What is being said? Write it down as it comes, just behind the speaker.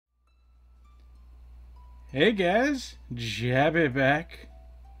Hey guys, Jabby back.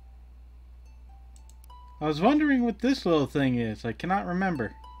 I was wondering what this little thing is. I cannot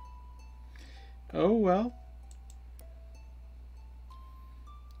remember. Oh well.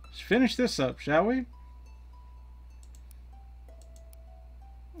 Let's finish this up, shall we?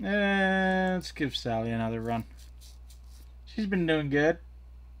 Let's give Sally another run. She's been doing good.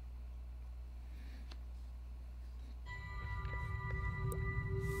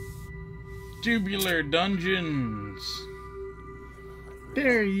 Tubular dungeons.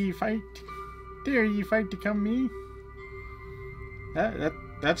 Dare ye fight? Dare ye fight to come me?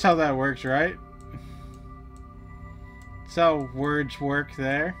 That's how that works, right? That's how words work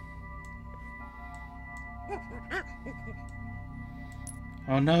there.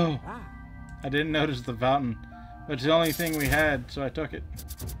 Oh no! I didn't notice the fountain. It's the only thing we had, so I took it.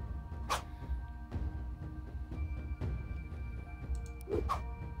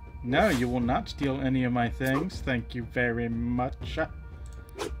 No, you will not steal any of my things. Thank you very much.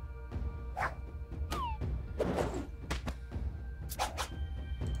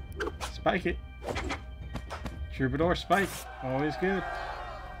 Spike it. Troubadour spike. Always good.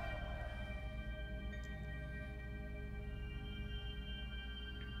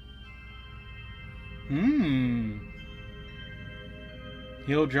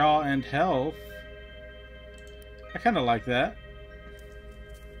 Heal, draw, and health. I kind of like that.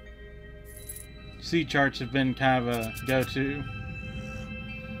 Sea charts have been kind of a go-to.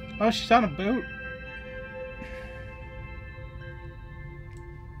 Oh, she's on a boat.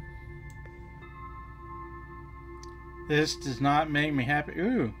 This does not make me happy.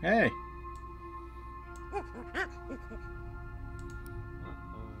 Ooh, hey.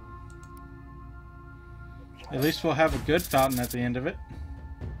 At least we'll have a good fountain at the end of it.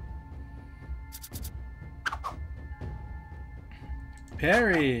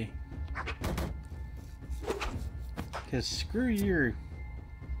 Parry! Cause screw you,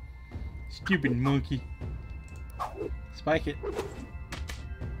 stupid monkey. Spike it.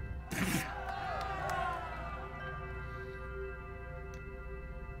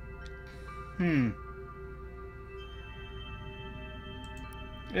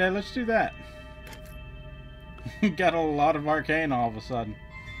 Yeah, let's do that. Got a lot of arcane all of a sudden.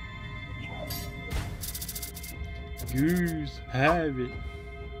 Goose, have it.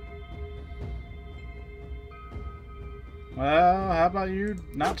 Well, how about you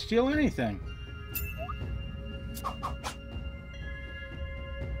not steal anything?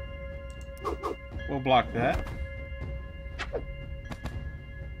 We'll block that.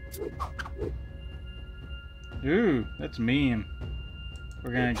 Ooh, that's mean.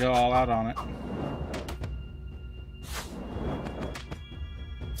 We're gonna go all out on it.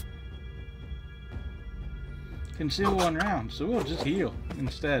 Conceal one round, so we'll just heal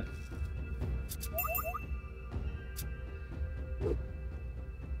instead.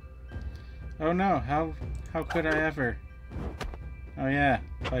 Oh no, how could I ever? Oh yeah,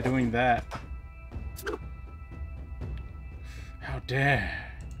 by doing that. How dare.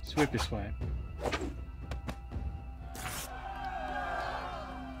 Swippy swipe.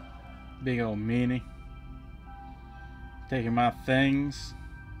 Big old meanie. Taking my things.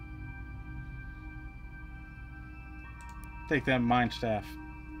 Take that mind staff.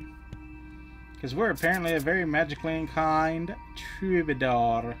 Because we're apparently a very magically inclined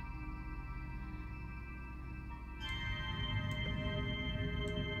troubadour.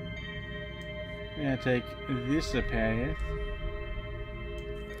 We're gonna take this a path.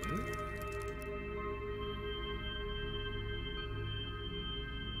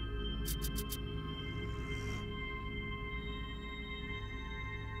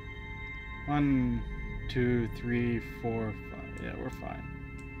 One, 2, 3, 4, 5. Yeah, we're fine.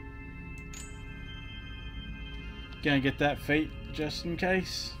 Gonna get that fate just in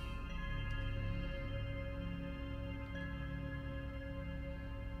case.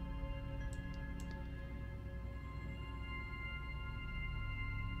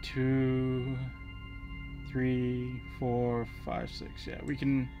 Two, 3, 4, 5, 6. Yeah, we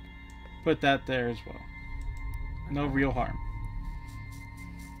can put that there as well. No real harm.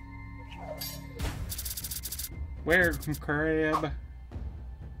 Where, crab?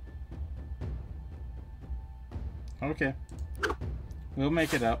 Okay. We'll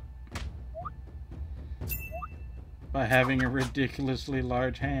make it up. By having a ridiculously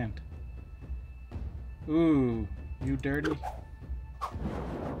large hand. Ooh, you dirty.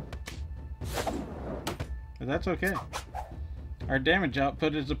 But that's okay. Our damage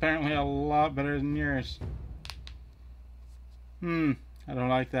output is apparently a lot better than yours. I don't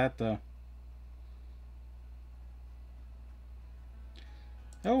like that though.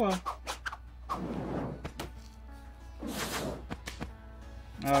 Oh well.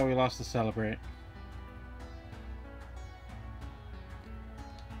 Oh, we lost the celebrate.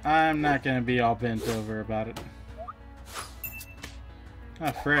 I'm not gonna be all bent over about it.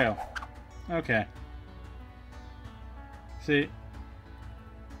 Oh, frail. Okay. See?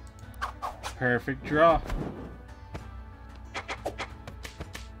 Perfect draw.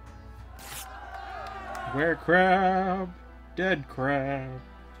 Were crab. Dead crab.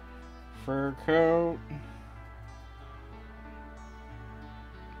 Fur coat.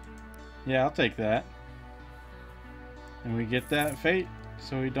 Yeah, I'll take that. And we get that fate,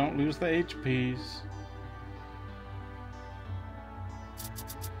 so we don't lose the HPs.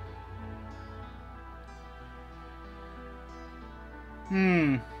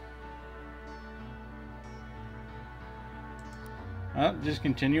 Well, just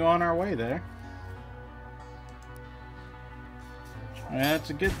continue on our way there. Well, it's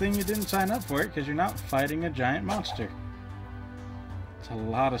a good thing you didn't sign up for it, because you're not fighting a giant monster. It's a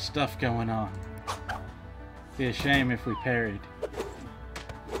lot of stuff going on. Be a shame if we parried.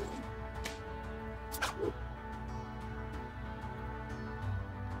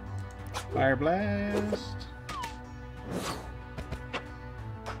 Fire blast.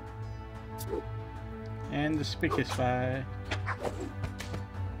 And the Spikify.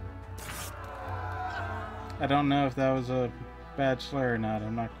 I don't know if that was a bad slur or not.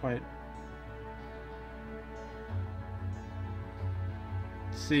 I'm not quite.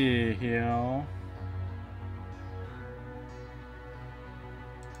 Let's see here.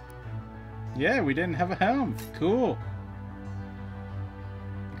 Yeah, we didn't have a helm. Cool.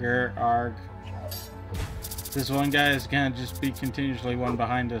 Grr, arg. This one guy is gonna just be continuously one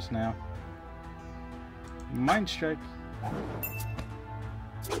behind us now. Mind strike.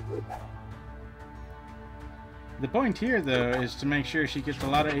 The point here, though, is to make sure she gets a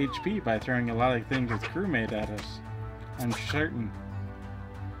lot of HP by throwing a lot of things with crewmate at us. I'm certain.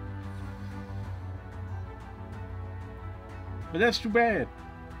 But that's too bad.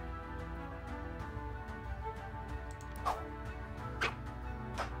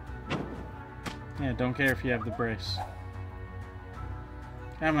 Yeah, don't care if you have the brace.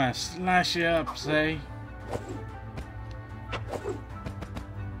 I'm gonna slash you up, say.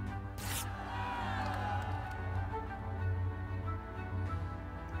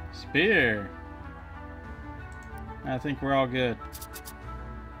 Spear. I think we're all good.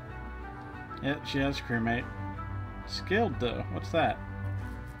 Yep, she has crewmate. Skilled though. What's that?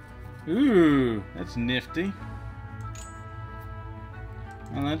 Ooh, that's nifty.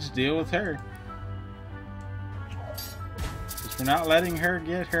 Well, let's deal with her. Because we're not letting her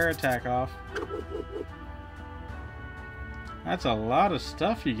get her attack off. That's a lot of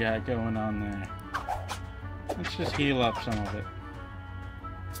stuff you got going on there. Let's just heal up some of it.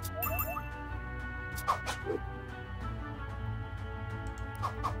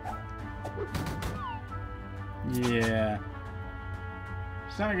 Yeah.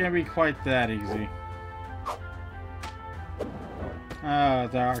 It's not gonna be quite that easy. Oh,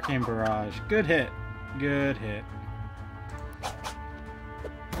 the Arcane Barrage. Good hit. Good hit.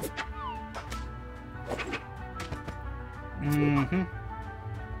 Mm-hmm.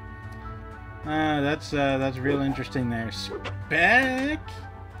 That's real interesting there. Spec.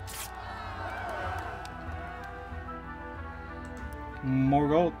 More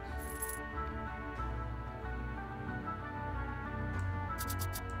gold.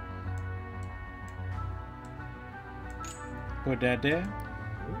 Put that there.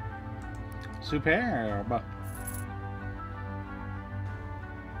 Superb.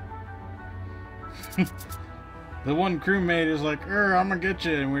 The one crewmate is like, I'm gonna get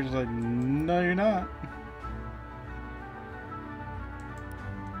you, and we're just like, no, you're not.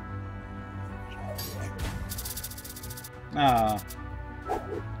 Ah,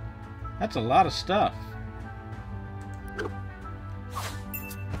 that's a lot of stuff.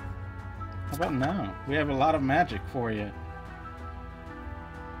 How about now? We have a lot of magic for you.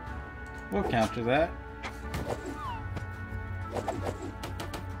 We'll counter that.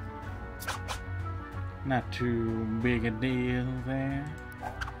 Not too big a deal there.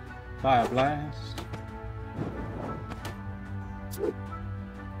 Fire blast.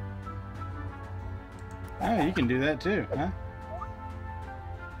 Oh, you can do that too, huh?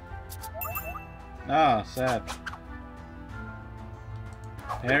 Ah, sad.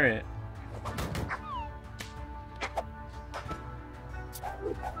 Parry it.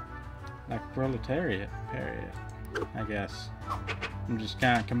 Like proletariat, parry it, I guess. I'm just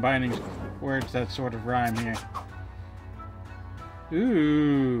kind of combining words that sort of rhyme here.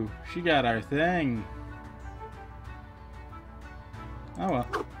 Ooh, she got our thing. Oh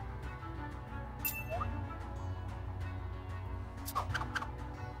well.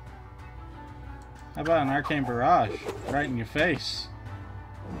 How about an arcane barrage? Right in your face.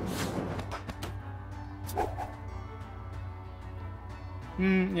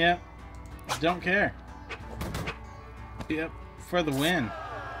 Yeah. Don't care. Yep, for the win.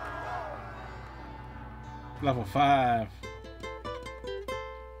 Level 5.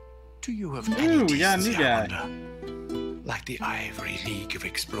 Do you have any we got a new decency, I guy. wonder? Like the Ivory League of Oh,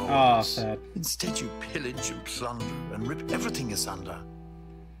 Explorers. sad. Instead you pillage and plunder and rip everything asunder.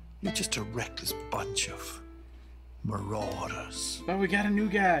 You're just a reckless bunch of marauders. But we got a new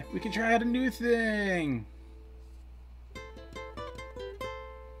guy. We can try out a new thing.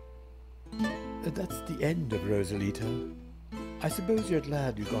 That's the end of Rosalita. I suppose you're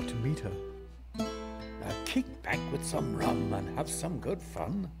glad you got to meet her. Now kick back with some rum and have some good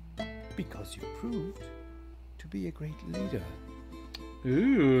fun, because you proved to be a great leader.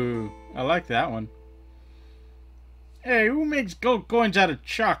 Ooh, I like that one. Hey, who makes gold coins out of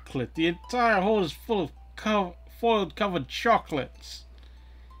chocolate? The entire hole is full of foiled covered chocolates.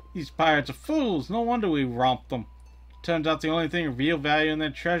 These pirates are fools. No wonder we romped them. Turns out the only thing of real value in their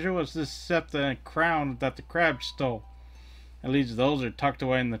treasure was this scepter and crown that the crab stole. At least those are tucked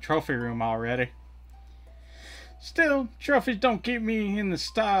away in the trophy room already. Still, trophies don't keep me in the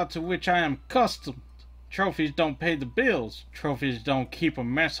style to which I am accustomed. Trophies don't pay the bills. Trophies don't keep a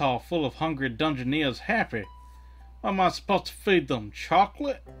mess hall full of hungry Dungeoneers happy. What am I supposed to feed them?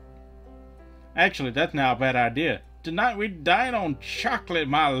 Chocolate? Actually, that's not a bad idea. Tonight we dine on chocolate,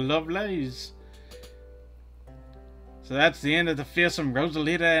 my lovelies. So that's the end of the fearsome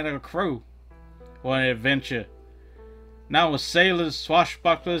Rosalina and her crew. What an adventure. Now with sailors,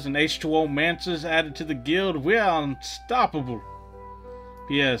 swashbucklers, and H2O mancers added to the guild, we are unstoppable.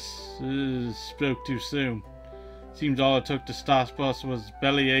 P.S. Spoke too soon. Seems all it took to stop us was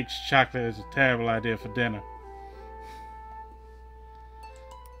bellyaches. Chocolate is a terrible idea for dinner.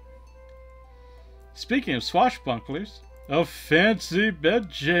 Speaking of swashbucklers, a fancy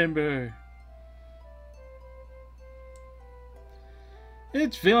bedchamber.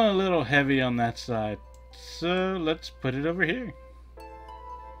 It's feeling a little heavy on that side, so let's put it over here.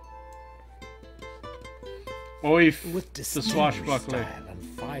 Oif, With the distinguished swashbuckler. style and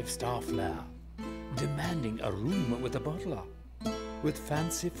 5-star flair, demanding a room with a butler, with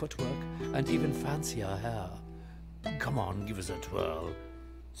fancy footwork and even fancier hair. Come on, give us a twirl,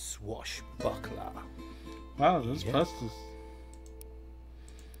 swashbuckler. Wow, those Yeah. busters.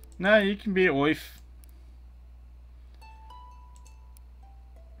 No, you can be Oif.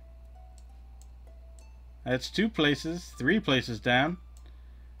 That's 2 places, 3 places down.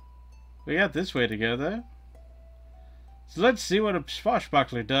 We got this way to go, though. So let's see what a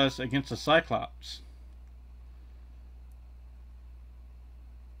swashbuckler does against a Cyclops.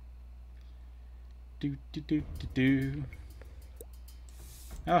 Do do do do do.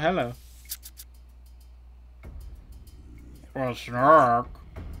 Oh, hello. Well, Snark,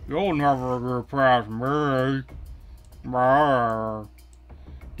 you'll never get past me. Brr.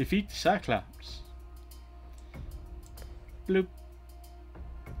 Defeat the Cyclops. Bloop.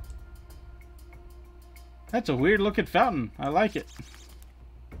 That's a weird looking fountain. I like it.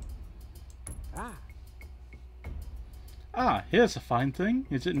 Ah, here's a fine thing,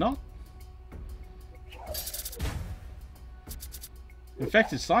 is it not?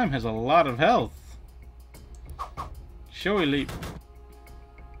 Infected slime has a lot of health. Showy leap.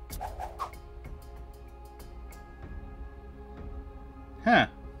 Huh.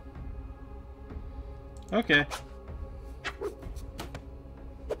 Okay.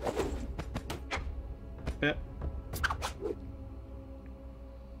 Yep.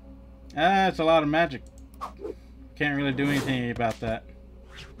 Ah, it's a lot of magic. Can't really do anything about that.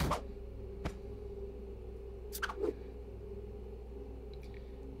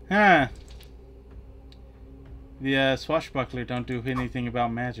 Huh. The swashbuckler don't do anything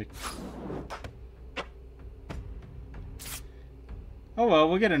about magic. Oh well,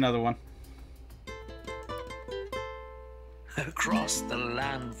 we'll get another one. Across the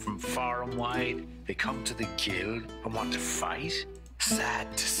land from far and wide, they come to the guild and want to fight.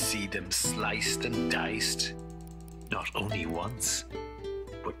 Sad to see them sliced and diced. Not only once,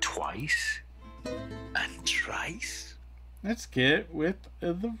 but twice and thrice. Let's get with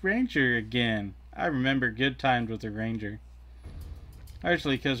the ranger again. I remember good times with the ranger.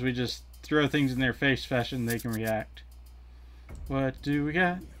 Actually, because we just throw things in their face fashion, they can react. What do we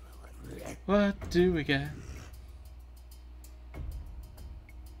got? What do we got?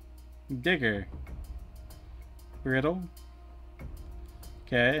 Digger. Brittle.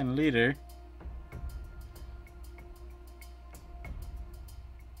 Okay, and leader.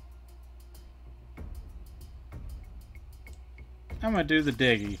 I'm gonna do the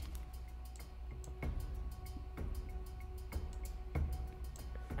diggy.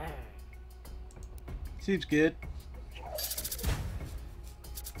 Seems good.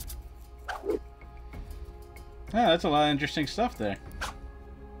 Ah, that's a lot of interesting stuff there.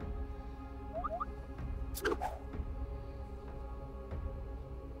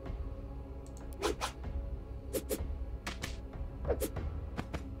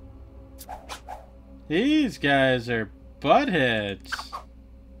 These guys are buttheads.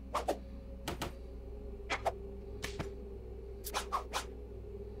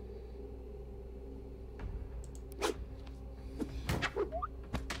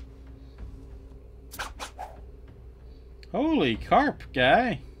 Holy carp,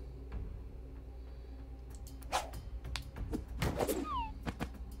 guy.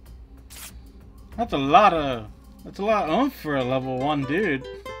 That's a lot of oomph for a level 1 dude.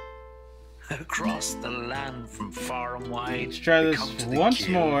 Across the land from far and wide. Let's try they this come to the once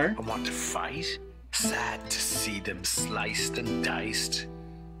guild more. And want to fight. Sad to see them sliced and diced.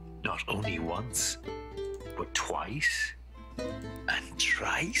 Not only once, but twice and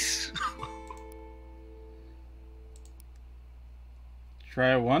thrice.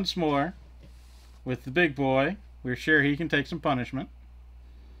 Try it once more with the big boy. We're sure he can take some punishment.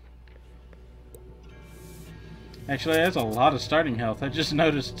 Actually, he has a lot of starting health. I just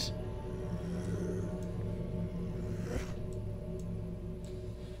noticed.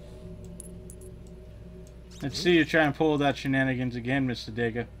 Let's see you try and pull that shenanigans again, Mr.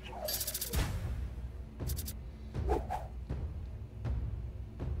 Digger.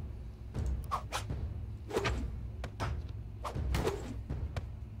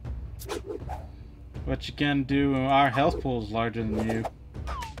 What you can do when our health pool is larger than you.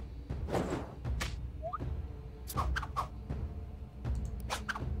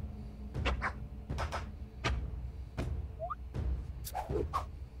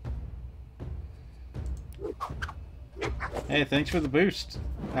 Hey, thanks for the boost.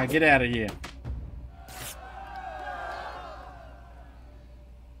 Now get out of here.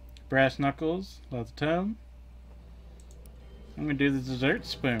 Brass knuckles, leather tome. I'm gonna do the dessert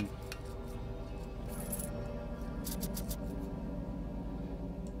spoon.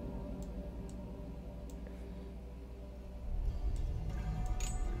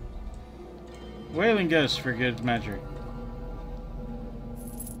 Wailing Ghost for good measure.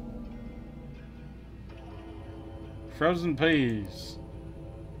 Frozen peas.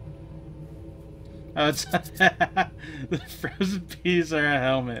 Oh, it's the frozen peas are a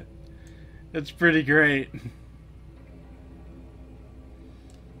helmet. It's pretty great.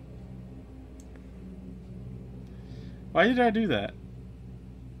 Why did I do that?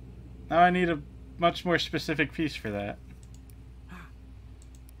 Now I need a much more specific piece for that.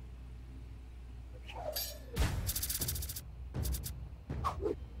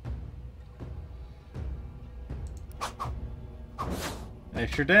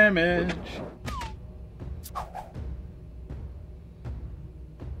 Extra damage.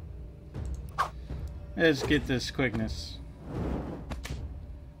 Let's get this quickness.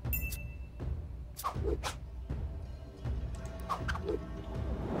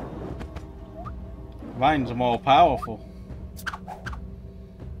 Vine's more powerful.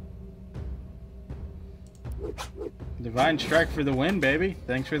 Divine Strike for the win, baby.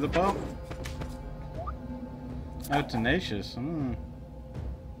 Thanks for the pump. Oh, tenacious.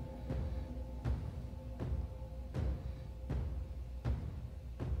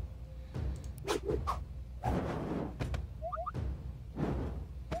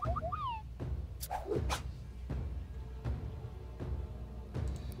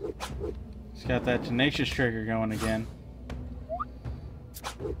 It's got that tenacious trigger going again.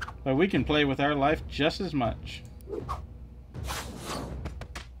 But we can play with our life just as much.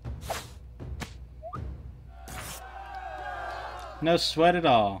 No sweat at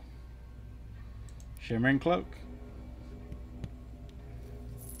all. Shimmering cloak.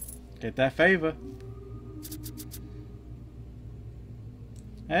 Get that favor.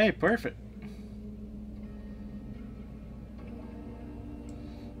 Hey, perfect.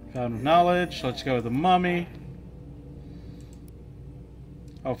 Fountain of knowledge. Let's go with the mummy.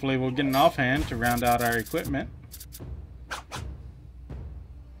 Hopefully we'll get an offhand to round out our equipment.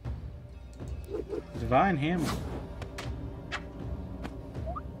 Divine hammer.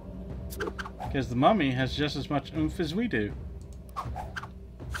 Because the mummy has just as much oomph as we do.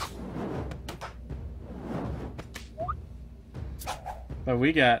 But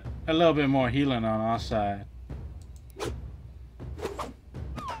we got a little bit more healing on our side.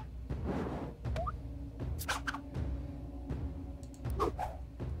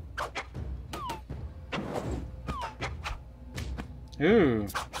 Ooh,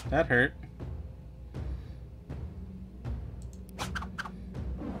 that hurt.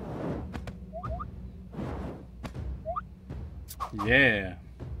 Yeah.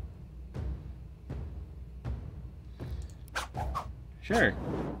 Sure.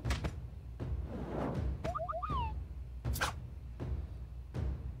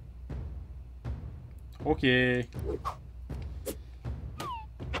 Okay.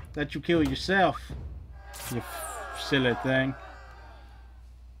 Let you kill yourself, you silly thing.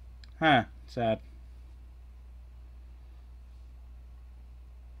 Huh, sad.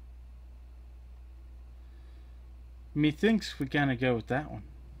 Methinks we're gonna go with that one.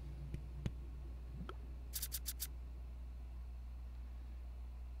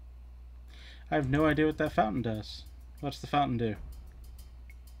 I have no idea what that fountain does. What's the fountain do?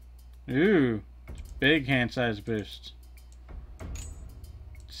 Ooh, big hand size boost.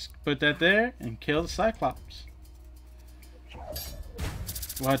 Just put that there and kill the Cyclops.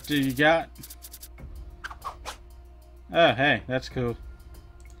 What do you got? Oh, hey, that's cool.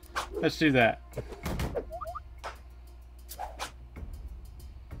 Let's do that.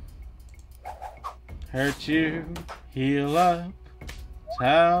 Hurt you, heal up. That's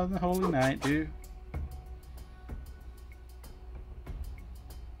how the Holy Knight do.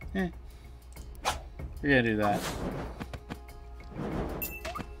 Eh. We're gonna do that.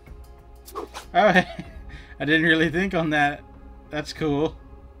 Oh, I didn't really think on that. That's cool.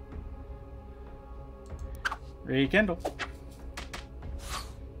 Rekindle.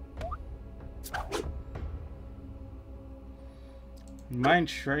 Mind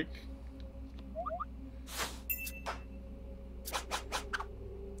Strike.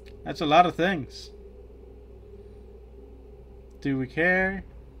 That's a lot of things. Do we care?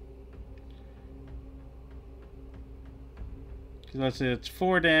 Let's say it's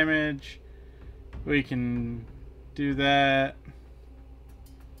 4 damage. We can do that.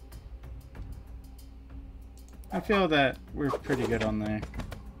 I feel that we're pretty good on there.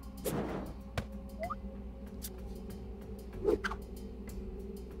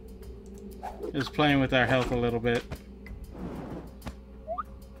 Just playing with our health a little bit.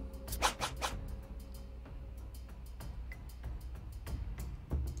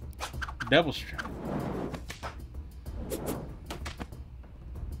 Double strike.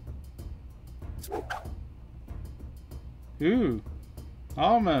 Ooh,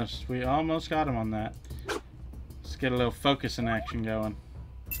 almost. We almost got him on that. Let's get a little focus in action going.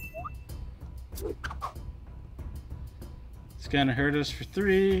 It's gonna hurt us for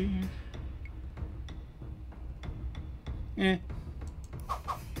 3. Eh.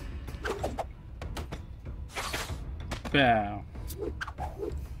 Bow.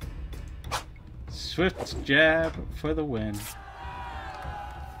 Swift jab for the win.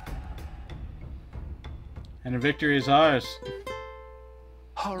 And a victory is ours.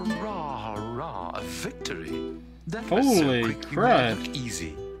 Hurrah, hurrah, a victory. That Holy was so quick, you made it crud. look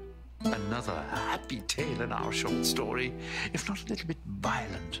easy. Another happy tale in our short story, if not a little bit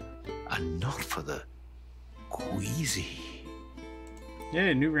violent, and not for the queasy.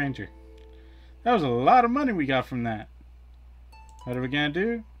 Yay, new ranger. That was a lot of money we got from that. What are we gonna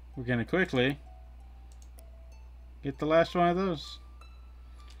do? We're gonna quickly get the last one of those.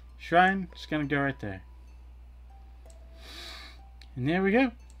 Shrine, just gonna go right there. And there we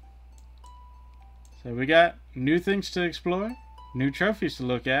go. So we got new things to explore, new trophies to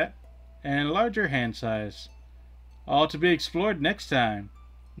look at, and a larger hand size. All to be explored next time.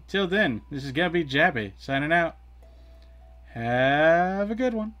 Until then, this is gonna be Jabby, signing out. Have a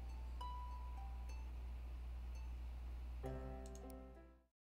good one.